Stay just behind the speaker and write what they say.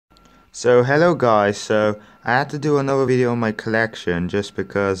So hello guys, so I had to do another video on my collection just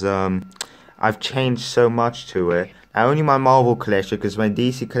because I've changed so much to it. Not only my Marvel collection, because my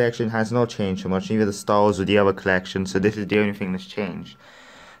DC collection has not changed so much, neither the Star Wars or the other collection, so this is the only thing that's changed.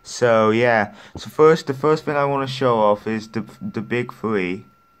 So yeah, so the first thing I want to show off is the big three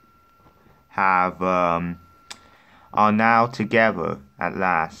have are now together at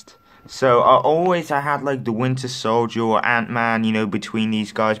last. So I had like the Winter Soldier or Ant-Man, between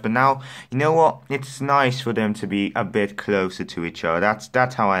these guys. But now, you know what? It's nice for them to be a bit closer to each other.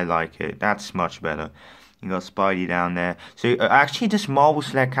 That's how I like it. That's much better. You got Spidey down there. So actually, this Marvel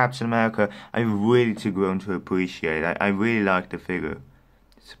Select Captain America, I really grown to appreciate. I really like the figure.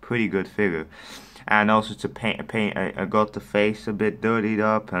 It's a pretty good figure. And also to paint. I got the face a bit dirtied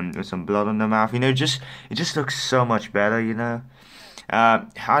up and with some blood on the mouth. It just looks so much better.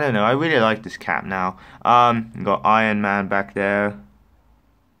 I don't know. I really like this cap now. Got Iron Man back there.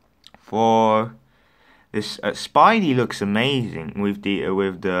 For this Spidey looks amazing with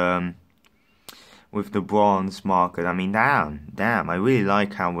the bronze marker. I mean, damn. I really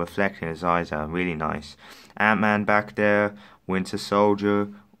like how reflecting his eyes are. Really nice. Ant-Man back there. Winter Soldier.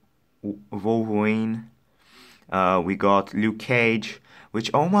 Wolverine. We got Luke Cage. Which,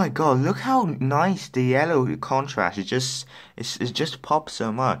 oh my god, look how nice the yellow contrast. It just pops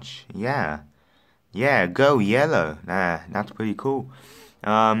so much. Yeah, go yellow. That's pretty cool.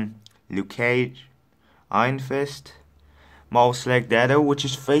 Luke Cage, Iron Fist, Marvel Select Data, which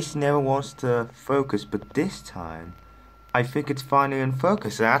his face never wants to focus, but this time I think it's finally in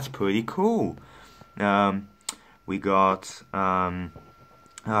focus. So that's pretty cool. We got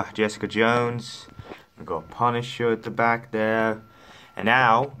Jessica Jones. We got Punisher at the back there. And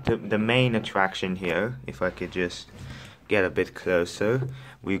now, the main attraction here, if I could just get a bit closer,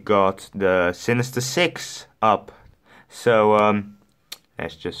 we've got the Sinister Six up. So,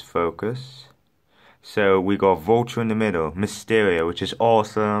 let's just focus. So, we got Vulture in the middle, Mysterio, which is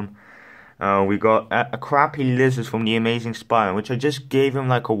awesome. We got a crappy Lizard from the Amazing Spider-Man, which I just gave him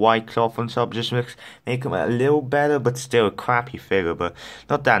like a white cloth on top, just make him a little better, but still a crappy figure, but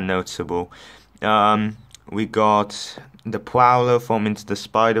not that noticeable. We got the Prowler from Into the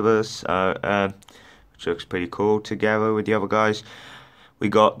Spider-Verse, which looks pretty cool together with the other guys. We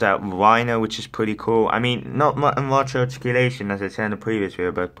got that Rhino, which is pretty cool. I mean, not much articulation, as I said in the previous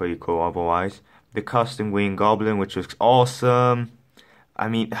video, but pretty cool otherwise. The Custom Green Goblin, which looks awesome. I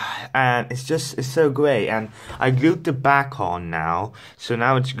mean, and it's so great. And I glued the back on now, so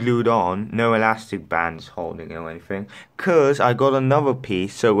now it's glued on. No elastic bands holding it or anything. Cause I got another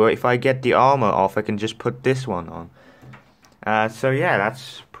piece, so if I get the armor off, I can just put this one on. So yeah,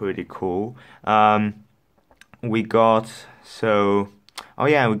 that's pretty cool. We got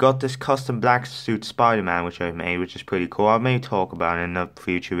we got this custom black suit Spider-Man which I made, which is pretty cool. I may talk about it in a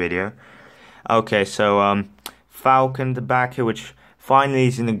future video. Okay, so Falcon the back here, which finally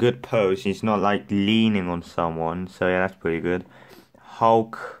he's in a good pose. He's not like leaning on someone, so yeah, that's pretty good.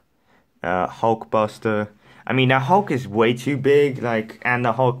 Hulk, Hulkbuster. I mean, the Hulk is way too big, and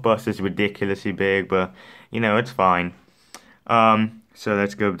the Hulkbuster is ridiculously big, but it's fine. So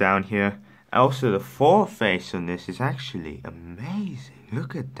let's go down here. Also, the foreface on this is actually amazing.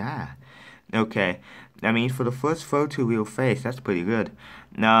 Look at that. Okay, I mean, for the first photo real face, that's pretty good.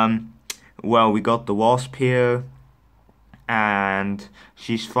 Well, we got the Wasp here, and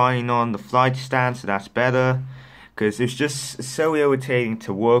she's flying on the flight stand, so that's better, because it's just so irritating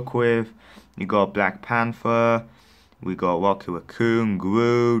to work with. You got Black Panther, we got Rocket Raccoon,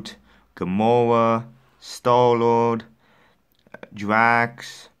 Groot, Gamora, Star-Lord,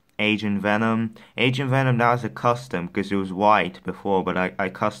 Drax, Agent Venom. Agent Venom, that was a custom because it was white before, but I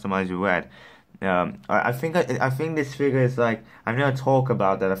customized it red. I think this figure is I'm gonna talk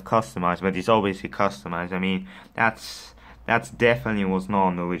about that I've customized, but it's obviously customized. I mean, that's definitely was not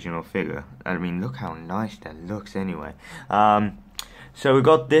an original figure. I mean, look how nice that looks anyway. So we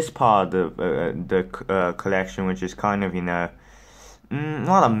got this part of the collection, which is kind of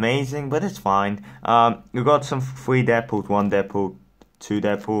not amazing, but it's fine. We got some 3 Deadpools, 1 Deadpool, 2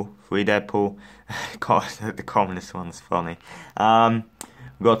 Deadpool, 3 Deadpool. God, the commonest one's funny.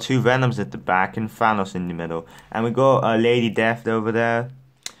 We got 2 Venoms at the back and Thanos in the middle, and we got Lady Death over there.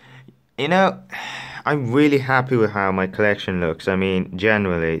 I'm really happy with how my collection looks. I mean,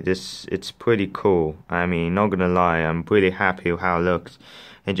 generally, it's pretty cool. I mean, not gonna lie, I'm really happy with how it looks.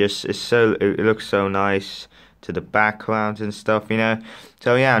 It looks so nice to the background and stuff,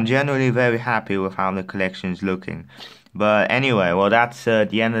 So yeah, I'm generally very happy with how the collection is looking. But anyway, well, that's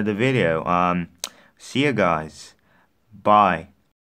the end of the video. See you guys. Bye.